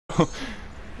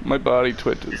My body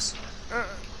twitches.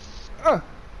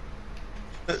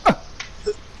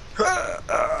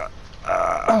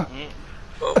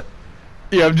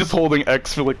 Yeah, I'm just holding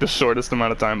X for like the shortest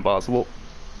amount of time possible.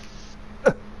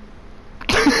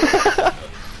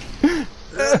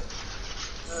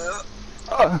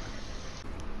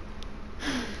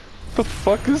 The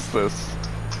fuck is this?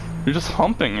 You're just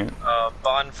humping it.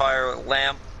 Bonfire,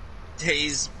 lamp,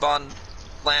 haze, lamp,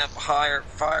 higher,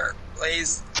 fire,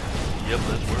 blaze. Yep,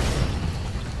 that's working.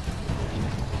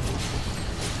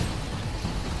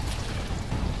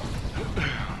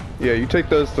 Yeah, you take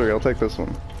those three, I'll take this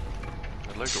one.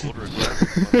 I'd like to order a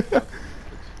glass.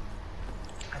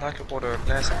 I'd like to order a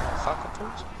glass of motherfucker,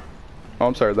 please. Oh,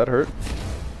 I'm sorry, that hurt.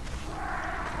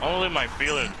 Only my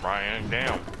feelings, Brian.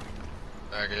 Damn.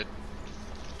 Not good.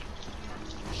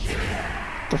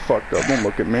 The fuck up, don't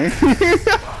look at me.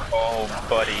 Oh,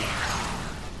 buddy.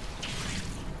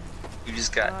 You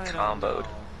just got comboed.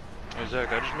 Hey,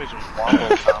 Zach, I just made some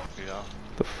Wombo combo. Yeah.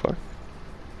 The fuck?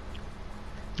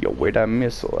 Yo, where that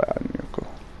missile at, Nico?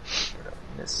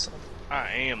 I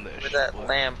am this. With that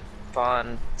lamp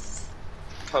on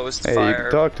post Hey, fire. you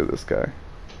can talk to this guy.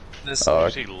 This You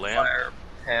see lamp? fire,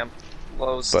 amp,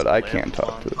 low But I lamp can't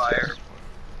talk to this guy. fire,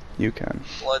 You can.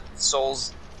 blood,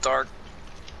 souls, dark,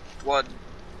 blood,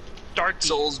 Darky.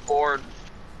 souls, board,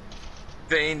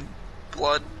 vein,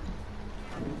 blood.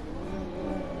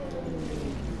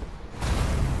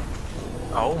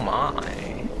 Oh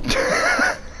my.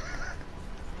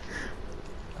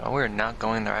 Oh, we're not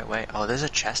going the right way. Oh, there's a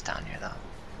chest down here though.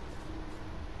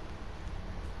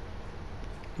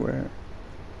 Where?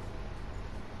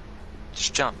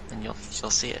 Just jump and you'll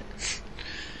see it.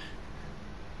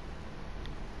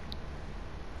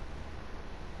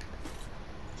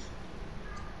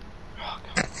 Oh,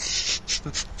 God.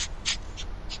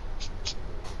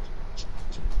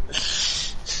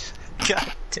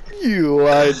 God damn. You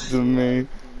lied to me.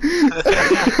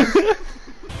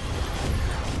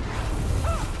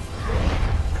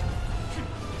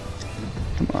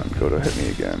 Come on, go to hit me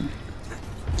again.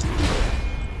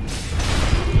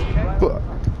 Fuck.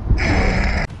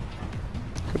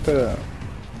 Cut that out.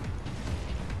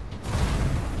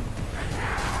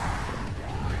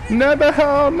 No, the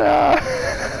hell no!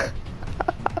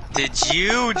 Did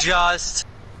you just...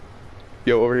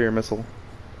 Yo, over here, missile.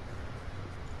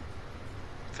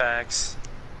 Facts.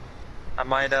 I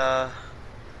might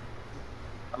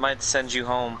send you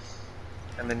home.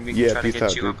 And then we can Yeah, try to peace get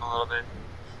out, you dude. up a little bit.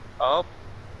 Oh.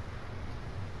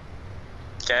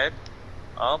 Okay.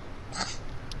 Oh.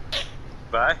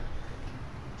 Bye.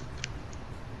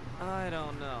 I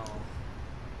don't know.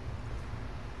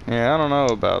 Yeah, I don't know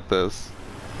about this.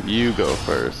 You go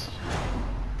first.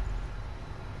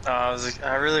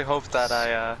 I really hope that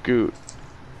I Scoot.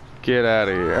 Get out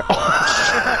of here.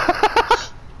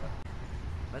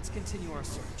 Let's continue our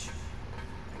search.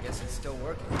 I guess it's still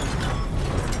working.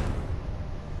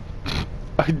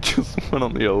 I just went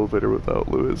on the elevator without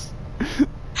Lewis.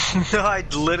 No, I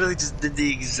literally just did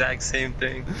the exact same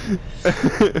thing.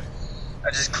 I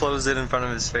just closed it in front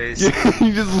of his face. Yeah,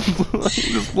 you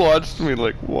just watched me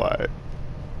like, why?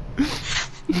 It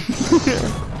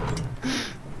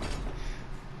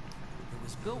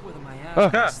was built with my ass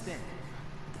was thin.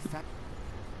 The fact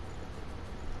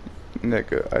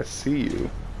Nigga, I see you.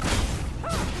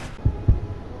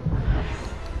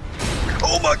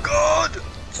 Oh my god!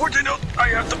 Fortunate, I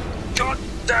have to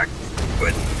contact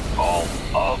with all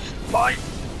of my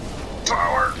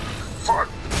power. Fuck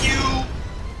you!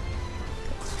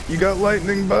 You got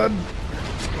lightning, bud?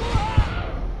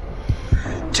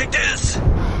 Take this!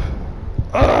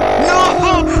 No!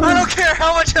 I don't care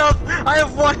how much health! I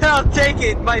have 1 health, take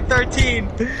it! My 13!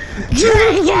 Take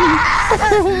it!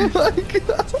 Oh my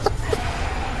god!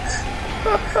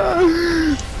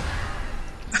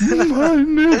 My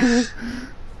nigga!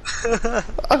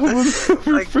 I will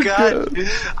never forget.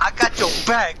 I got your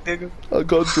back, nigga. I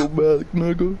got your back,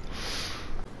 nigga.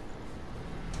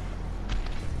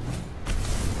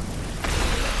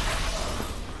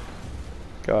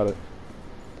 Got it.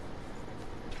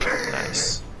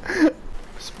 Nice.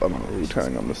 Spun on a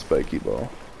Wu-Tang on the spiky ball.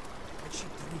 what'd she do?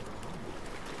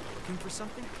 Looking for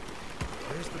something?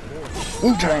 Where's the board?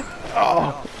 Wu-Tang!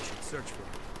 Oh! We should search for it.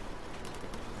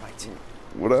 Right.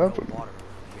 What There's happened? No water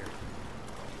around here.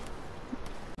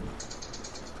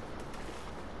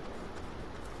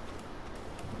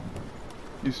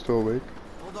 You still awake?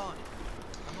 Hold on.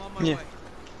 I'm on my way.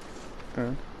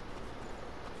 Alright.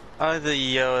 I like the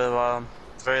EO,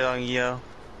 very long EO.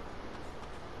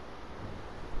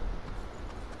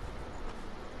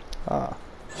 Ah.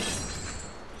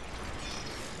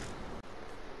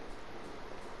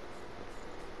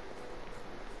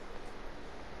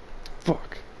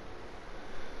 Fuck.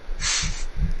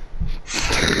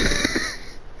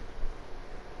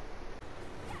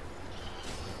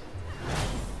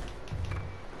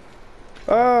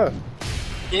 Ah!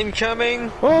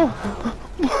 Incoming! Oh!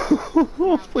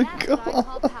 Oh my That's what I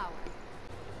call god! power.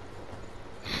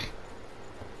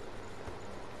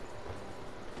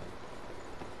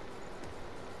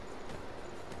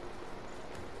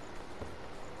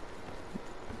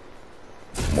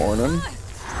 Morning.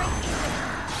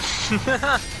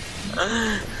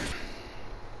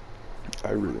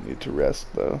 I really need to rest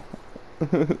though.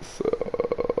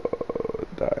 So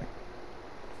die.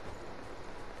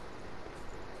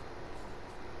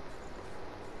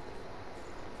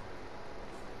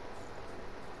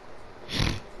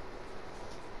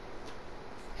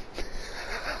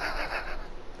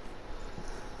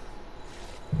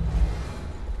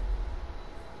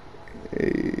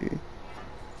 Hey.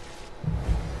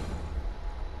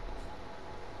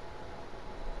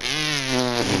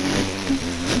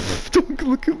 Don't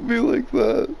look at me like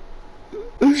that.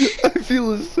 I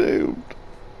feel ashamed.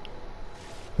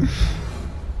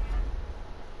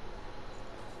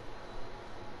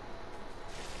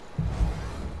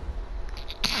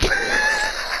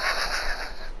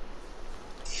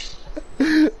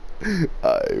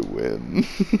 I win.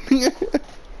 I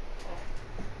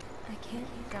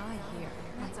can't die here.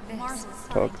 That's a marvelous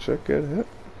Talk check, get hit. Know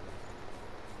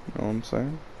what I'm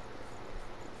saying?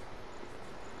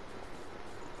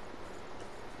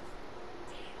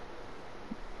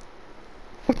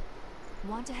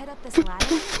 Want to head up this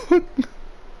ladder? What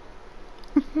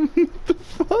the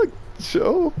fuck,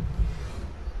 Joe?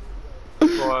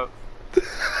 What?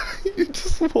 You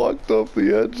just walked off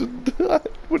the edge and died.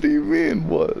 What do you mean,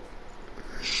 what?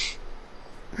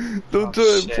 Don't try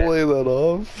and shit. play that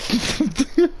off.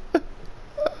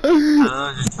 I don't know,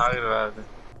 I'm just talking about it.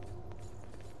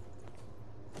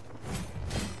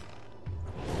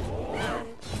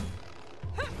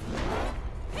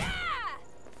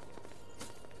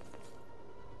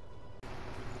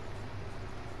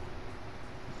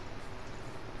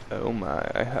 Oh my,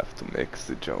 I have to make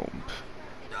the jump.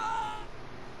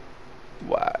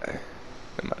 Why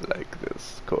am I like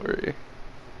this, Corey?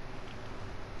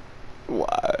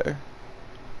 Why?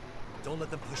 Don't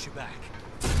let them push you back.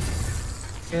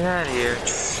 Get out of here.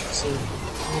 See,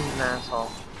 he's an asshole.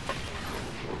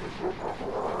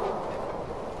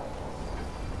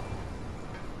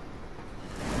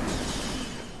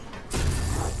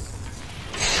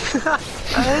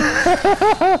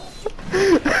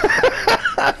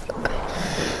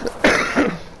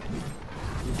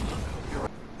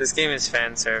 This game is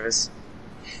fan service.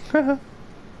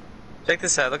 Check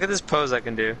this out. Look at this pose I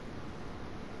can do.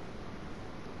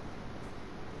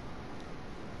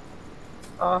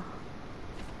 Oh.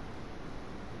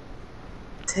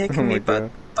 Take Oh me, my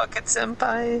God. Bucket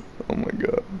Senpai. Oh my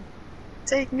god.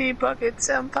 Take me, Bucket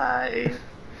Senpai.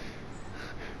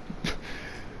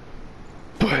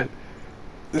 But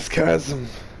this chasm,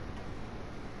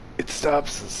 it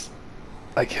stops us.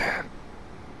 I can't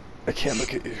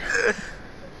look at you.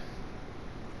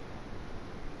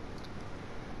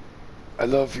 I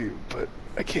love you, but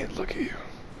I can't look at you.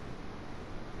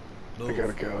 Move,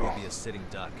 gotta go. or you'll be a sitting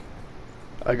duck.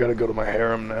 I gotta go to my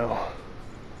harem now.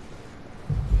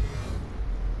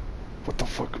 What the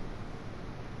fuck?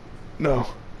 No.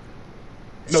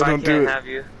 No, If I don't do can't it. have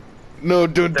you, No,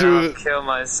 don't then do I'll it. kill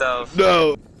myself.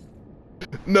 No.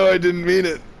 No, I didn't mean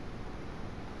it.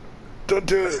 Don't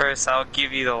do it. First, I'll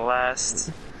give you the last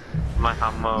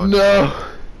Mahamod. No.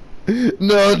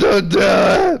 No, don't do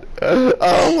it.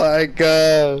 Oh my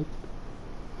god.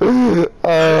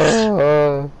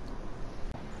 Oh.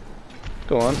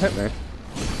 Go on, hit me.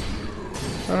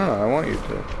 I don't know, I want you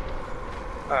to.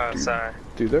 Oh, sorry.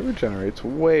 Dude, that regenerates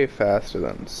way faster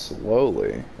than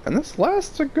slowly. And this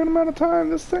lasts a good amount of time.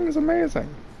 This thing is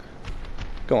amazing.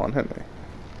 Go on, hit me.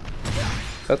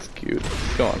 That's cute.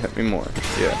 Go on, hit me more.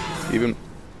 Yeah, even...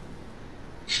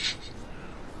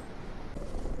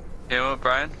 You know what,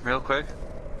 Brian? Real quick.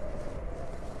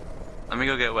 Let me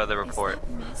go get weather report.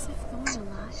 Massive thorn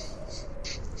alive?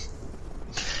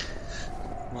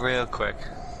 Real quick.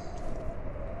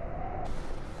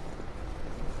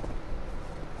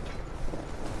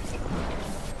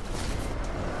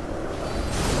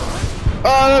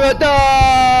 Oh,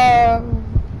 no!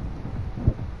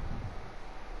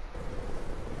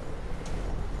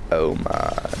 Oh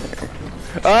my.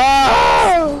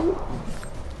 Oh!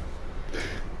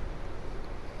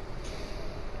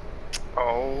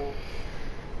 Oh.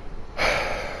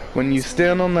 When you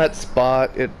stand on that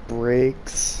spot, it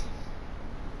breaks.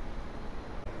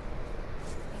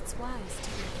 It's wise to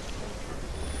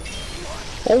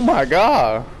be. Oh my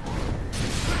god.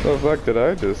 The fuck did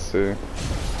I just see?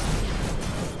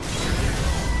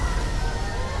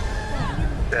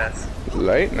 Death.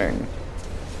 Lightning.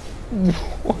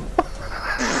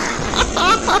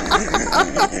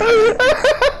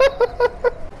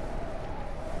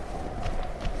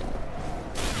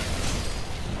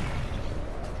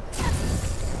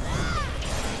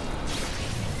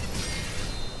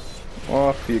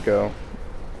 Off you go.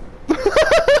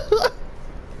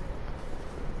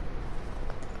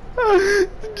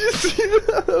 Did you see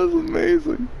that? That was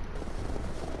amazing.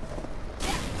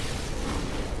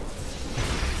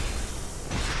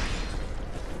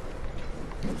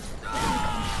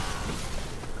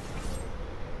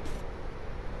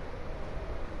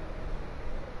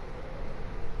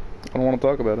 I don't want to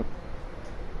talk about it.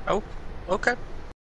 Oh, okay.